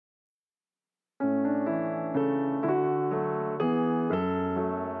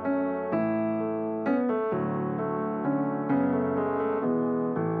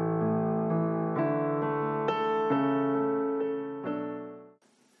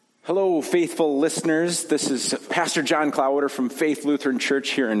Hello, faithful listeners. This is Pastor John Klawiter from Faith Lutheran Church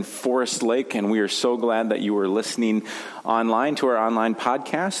here in Forest Lake, and we are so glad that you are listening online to our online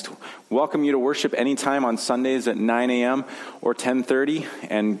podcast. Welcome you to worship anytime on Sundays at 9 a.m. or 10:30,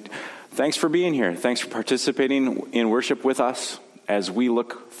 and thanks for being here. Thanks for participating in worship with us as we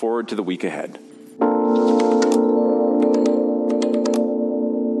look forward to the week ahead.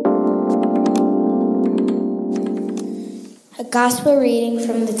 A gospel reading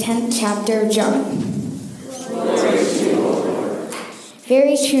from the 10th chapter of John.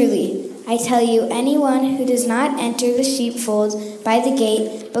 Very truly, I tell you, anyone who does not enter the sheepfold by the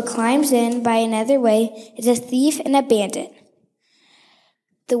gate, but climbs in by another way, is a thief and a bandit.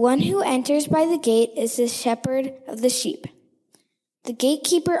 The one who enters by the gate is the shepherd of the sheep. The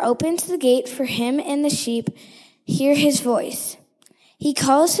gatekeeper opens the gate for him, and the sheep hear his voice. He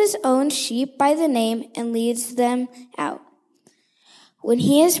calls his own sheep by the name and leads them out. When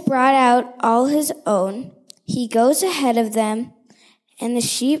he has brought out all his own, he goes ahead of them, and the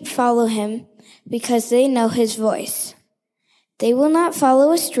sheep follow him because they know his voice. They will not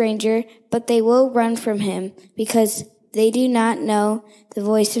follow a stranger, but they will run from him because they do not know the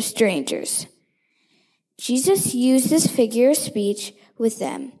voice of strangers. Jesus used this figure of speech with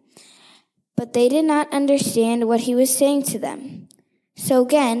them, but they did not understand what he was saying to them. So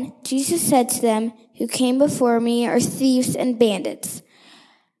again, Jesus said to them, "Who came before me are thieves and bandits,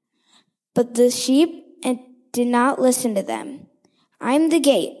 but the sheep did not listen to them. I am the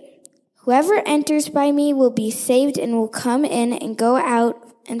gate. Whoever enters by me will be saved and will come in and go out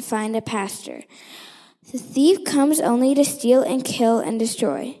and find a pasture. The thief comes only to steal and kill and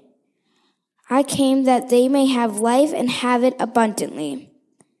destroy. I came that they may have life and have it abundantly."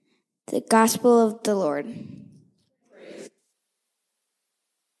 The Gospel of the Lord.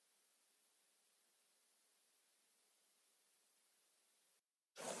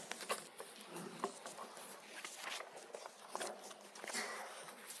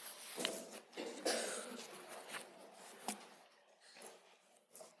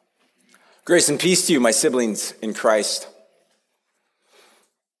 Grace and peace to you, my siblings in Christ.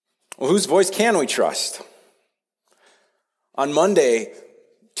 Well, whose voice can we trust? On Monday,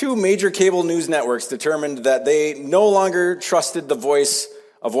 two major cable news networks determined that they no longer trusted the voice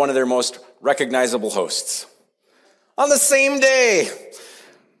of one of their most recognizable hosts. On the same day,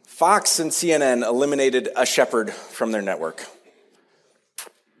 Fox and CNN eliminated a shepherd from their network.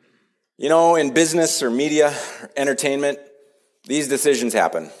 You know, in business or media or entertainment, these decisions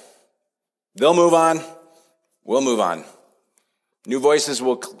happen. They'll move on. We'll move on. New voices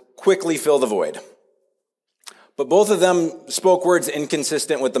will quickly fill the void. But both of them spoke words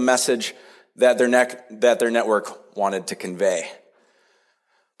inconsistent with the message that their network wanted to convey.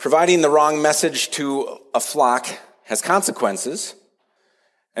 Providing the wrong message to a flock has consequences.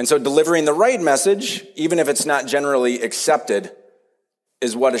 And so delivering the right message, even if it's not generally accepted,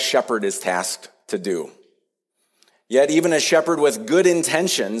 is what a shepherd is tasked to do. Yet even a shepherd with good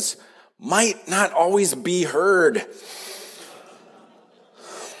intentions might not always be heard.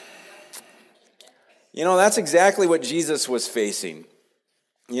 You know, that's exactly what Jesus was facing.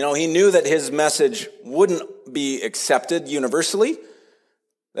 You know, he knew that his message wouldn't be accepted universally,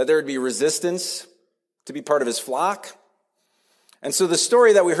 that there would be resistance to be part of his flock. And so the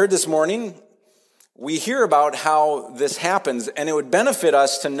story that we heard this morning, we hear about how this happens, and it would benefit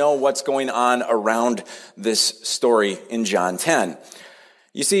us to know what's going on around this story in John 10.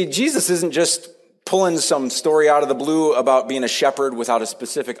 You see, Jesus isn't just pulling some story out of the blue about being a shepherd without a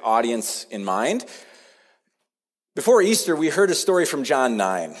specific audience in mind. Before Easter, we heard a story from John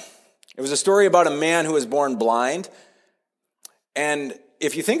 9. It was a story about a man who was born blind. And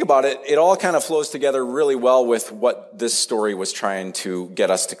if you think about it, it all kind of flows together really well with what this story was trying to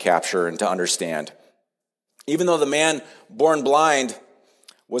get us to capture and to understand. Even though the man born blind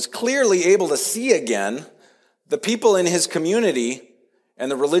was clearly able to see again, the people in his community and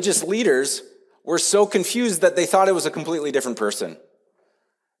the religious leaders were so confused that they thought it was a completely different person.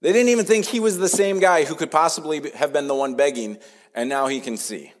 They didn't even think he was the same guy who could possibly have been the one begging, and now he can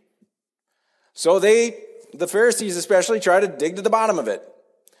see. So the Pharisees especially, try to dig to the bottom of it.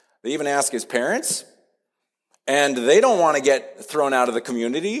 They even ask his parents, and they don't want to get thrown out of the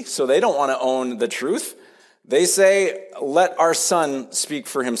community, so they don't want to own the truth. They say, "Let our son speak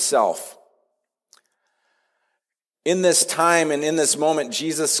for himself." In this time and in this moment,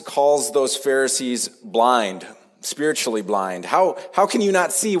 Jesus calls those Pharisees blind, spiritually blind. How can you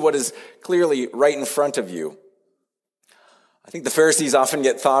not see what is clearly right in front of you? I think the Pharisees often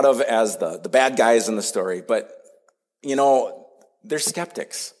get thought of as the bad guys in the story, but, you know, they're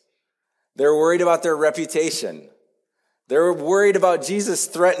skeptics. They're worried about their reputation. They're worried about Jesus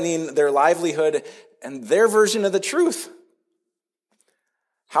threatening their livelihood and their version of the truth.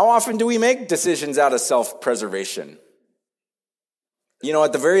 How often do we make decisions out of self-preservation?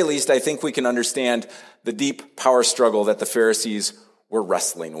 At the very least, I think we can understand the deep power struggle that the Pharisees were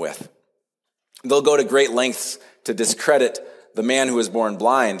wrestling with. They'll go to great lengths to discredit the man who was born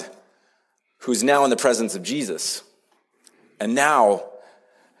blind, who's now in the presence of Jesus. And now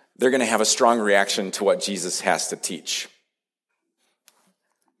they're going to have a strong reaction to what Jesus has to teach.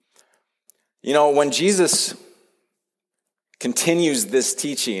 When Jesus continues this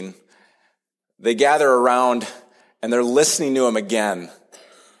teaching, they gather around and they're listening to him again.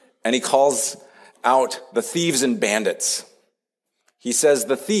 And he calls out the thieves and bandits. He says,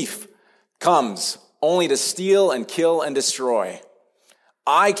 "The thief comes only to steal and kill and destroy.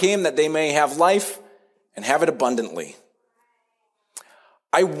 I came that they may have life and have it abundantly."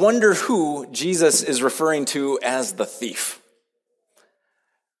 I wonder who Jesus is referring to as the thief.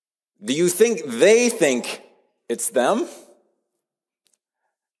 Do you think they think it's them?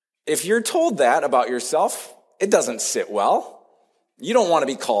 If you're told that about yourself, it doesn't sit well. You don't want to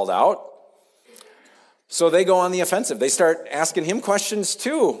be called out. So they go on the offensive. They start asking him questions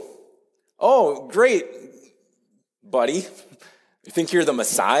too. "Oh, great, buddy. You think you're the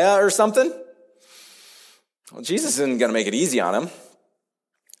Messiah or something?" Well, Jesus isn't going to make it easy on him.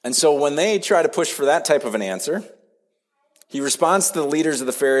 And so when they try to push for that type of an answer, he responds to the leaders of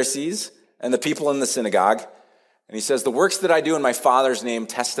the Pharisees and the people in the synagogue, and he says, "The works that I do in my Father's name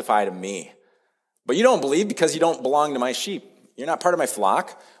testify to me. But you don't believe because you don't belong to my sheep. You're not part of my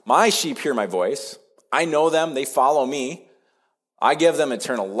flock. My sheep hear my voice. I know them. They follow me. I give them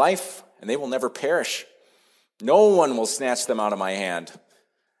eternal life, and they will never perish. No one will snatch them out of my hand.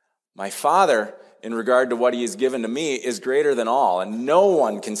 My Father, in regard to what he has given to me, is greater than all, and no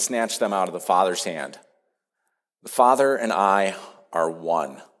one can snatch them out of the Father's hand. The Father and I are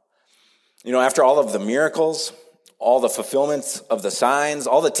one." After all of the miracles, all the fulfillments of the signs,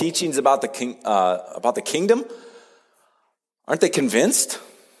 all the teachings about the kingdom, aren't they convinced?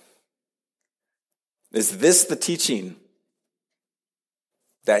 Is this the teaching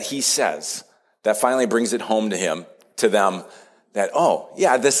that he says that finally brings it home to them that, oh,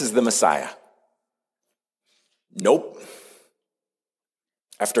 yeah, this is the Messiah? Nope.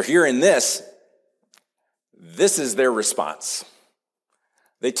 After hearing this is their response.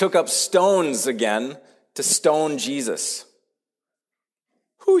 They took up stones again to stone Jesus.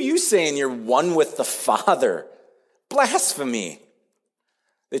 "Who are you saying you're one with the Father? Blasphemy."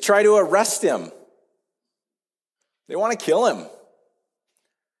 They try to arrest him. They want to kill him.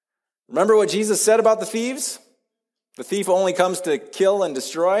 Remember what Jesus said about the thieves? The thief only comes to kill and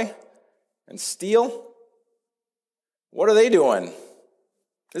destroy and steal. What are they doing?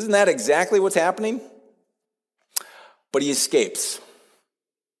 Isn't that exactly what's happening? But he escapes.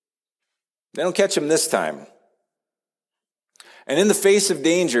 They don't catch him this time. And in the face of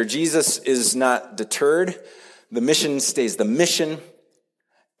danger, Jesus is not deterred. The mission stays the mission.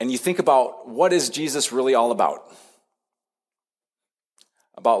 And you think about, what is Jesus really all about?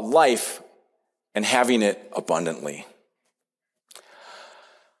 About life and having it abundantly.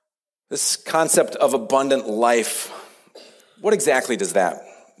 This concept of abundant life, what exactly does that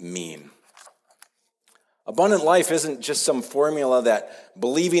mean? Abundant life isn't just some formula that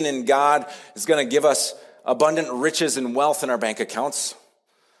believing in God is going to give us abundant riches and wealth in our bank accounts.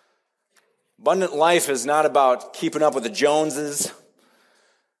 Abundant life is not about keeping up with the Joneses.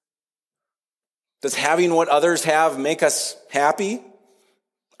 Does having what others have make us happy?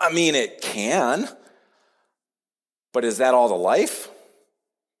 I mean, it can. But is that all the life?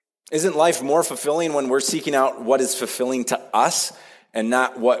 Isn't life more fulfilling when we're seeking out what is fulfilling to us and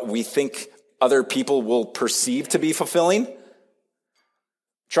not what we think other people will perceive to be fulfilling?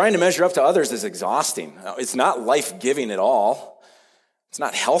 Trying to measure up to others is exhausting. It's not life-giving at all. It's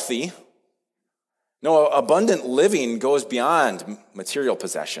not healthy. No, abundant living goes beyond material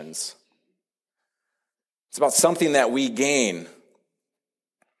possessions. It's about something that we gain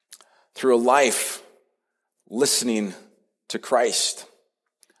through a life listening to Christ.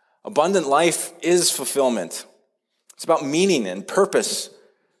 Abundant life is fulfillment. It's about meaning and purpose,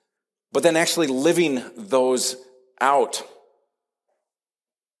 but then actually living those out.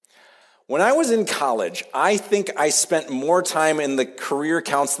 When I was in college, I think I spent more time in the career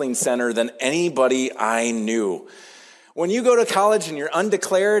counseling center than anybody I knew. When you go to college and you're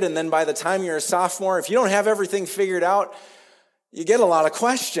undeclared, and then by the time you're a sophomore, if you don't have everything figured out, you get a lot of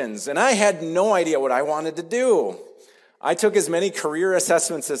questions. And I had no idea what I wanted to do. I took as many career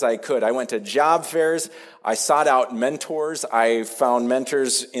assessments as I could. I went to job fairs. I sought out mentors. I found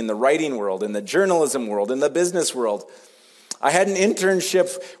mentors in the writing world, in the journalism world, in the business world. I had an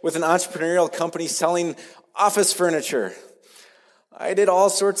internship with an entrepreneurial company selling office furniture. I did all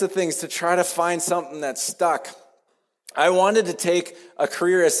sorts of things to try to find something that stuck. I wanted to take a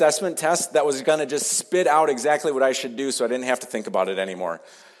career assessment test that was going to just spit out exactly what I should do so I didn't have to think about it anymore.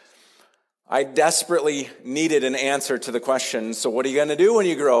 I desperately needed an answer to the question, so what are you going to do when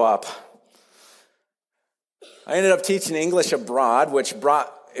you grow up? I ended up teaching English abroad, which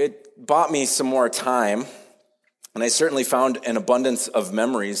bought me some more time, and I certainly found an abundance of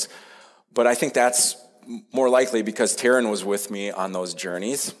memories, but I think that's more likely because Taryn was with me on those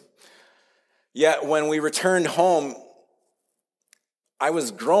journeys. Yet when we returned home, I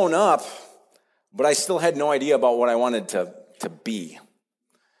was grown up, but I still had no idea about what I wanted to be.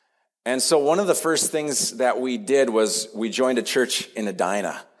 And so one of the first things that we did was we joined a church in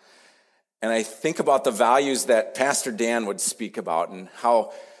Edina. And I think about the values that Pastor Dan would speak about and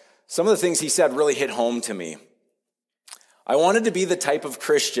how some of the things he said really hit home to me. I wanted to be the type of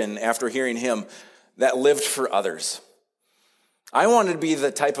Christian, after hearing him, that lived for others. I wanted to be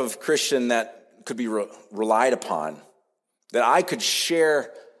the type of Christian that could be relied upon, that I could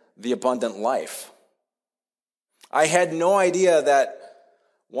share the abundant life. I had no idea that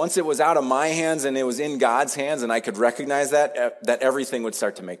once it was out of my hands and it was in God's hands and I could recognize that everything would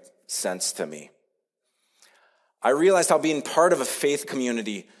start to make sense to me. I realized how being part of a faith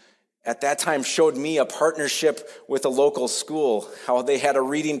community at that time showed me a partnership with a local school, how they had a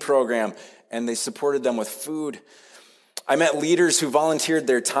reading program and they supported them with food. I met leaders who volunteered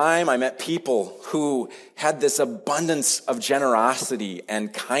their time. I met people who had this abundance of generosity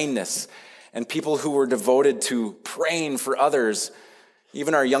and kindness, and people who were devoted to praying for others.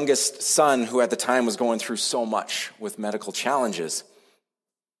 Even our youngest son, who at the time was going through so much with medical challenges.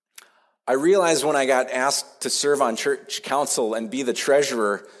 I realized when I got asked to serve on church council and be the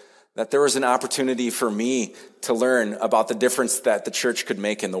treasurer that there was an opportunity for me to learn about the difference that the church could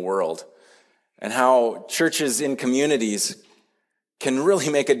make in the world, and how churches in communities can really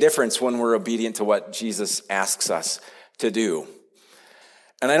make a difference when we're obedient to what Jesus asks us to do.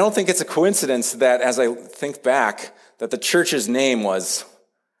 And I don't think it's a coincidence that as I think back, that the church's name was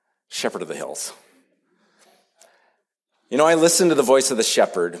Shepherd of the Hills. You know, I listened to the voice of the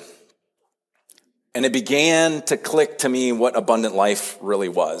shepherd, and it began to click to me what abundant life really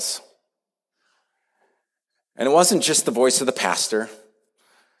was. And it wasn't just the voice of the pastor.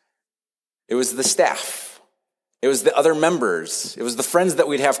 It was the staff. It was the other members. It was the friends that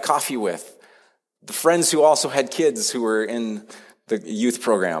we'd have coffee with. The friends who also had kids who were in the youth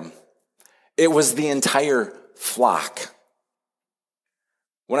program. It was the entire flock.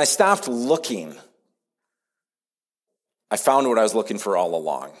 When I stopped looking, I found what I was looking for all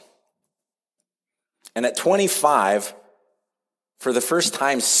along. And at 25, for the first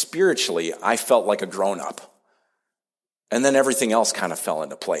time spiritually, I felt like a grown-up. And then everything else kind of fell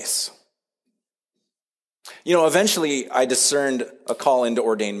into place. You know, eventually I discerned a call into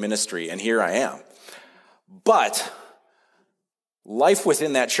ordained ministry, and here I am. But life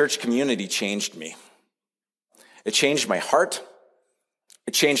within that church community changed me. It changed my heart.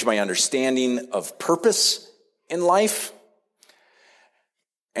 It changed my understanding of purpose in life.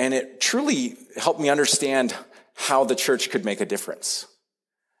 And it truly helped me understand how the church could make a difference.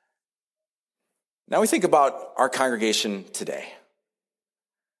 Now we think about our congregation today.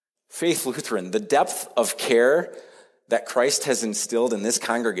 Faith Lutheran, the depth of care that Christ has instilled in this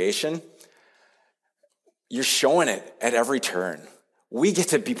congregation, you're showing it at every turn. We get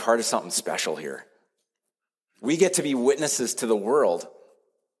to be part of something special here. We get to be witnesses to the world.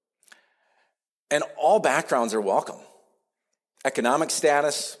 And all backgrounds are welcome. Economic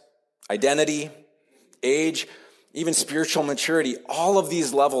status, identity, age, even spiritual maturity, all of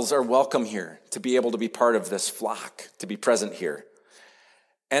these levels are welcome here to be able to be part of this flock, to be present here.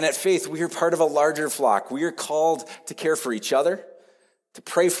 And at Faith, we are part of a larger flock. We are called to care for each other, to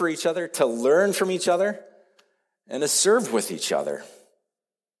pray for each other, to learn from each other, and to serve with each other,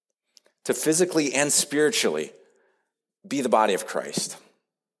 to physically and spiritually be the body of Christ.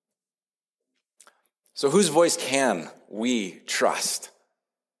 So whose voice can we trust?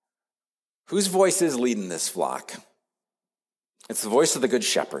 Whose voice is leading this flock? It's the voice of the Good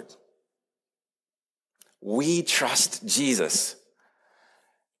Shepherd. We trust Jesus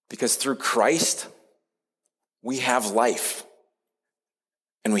because through Christ, we have life,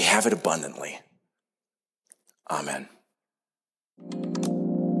 and we have it abundantly. Amen.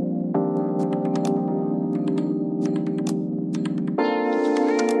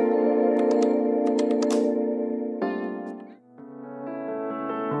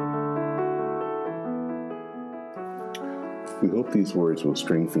 We hope these words will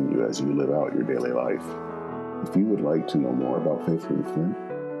strengthen you as you live out your daily life. If you would like to know more about Faith Lutheran,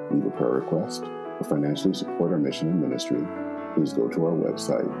 leave a prayer request, or financially support our mission and ministry, please go to our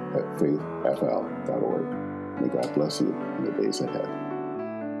website at faithfl.org. May God bless you in the days ahead.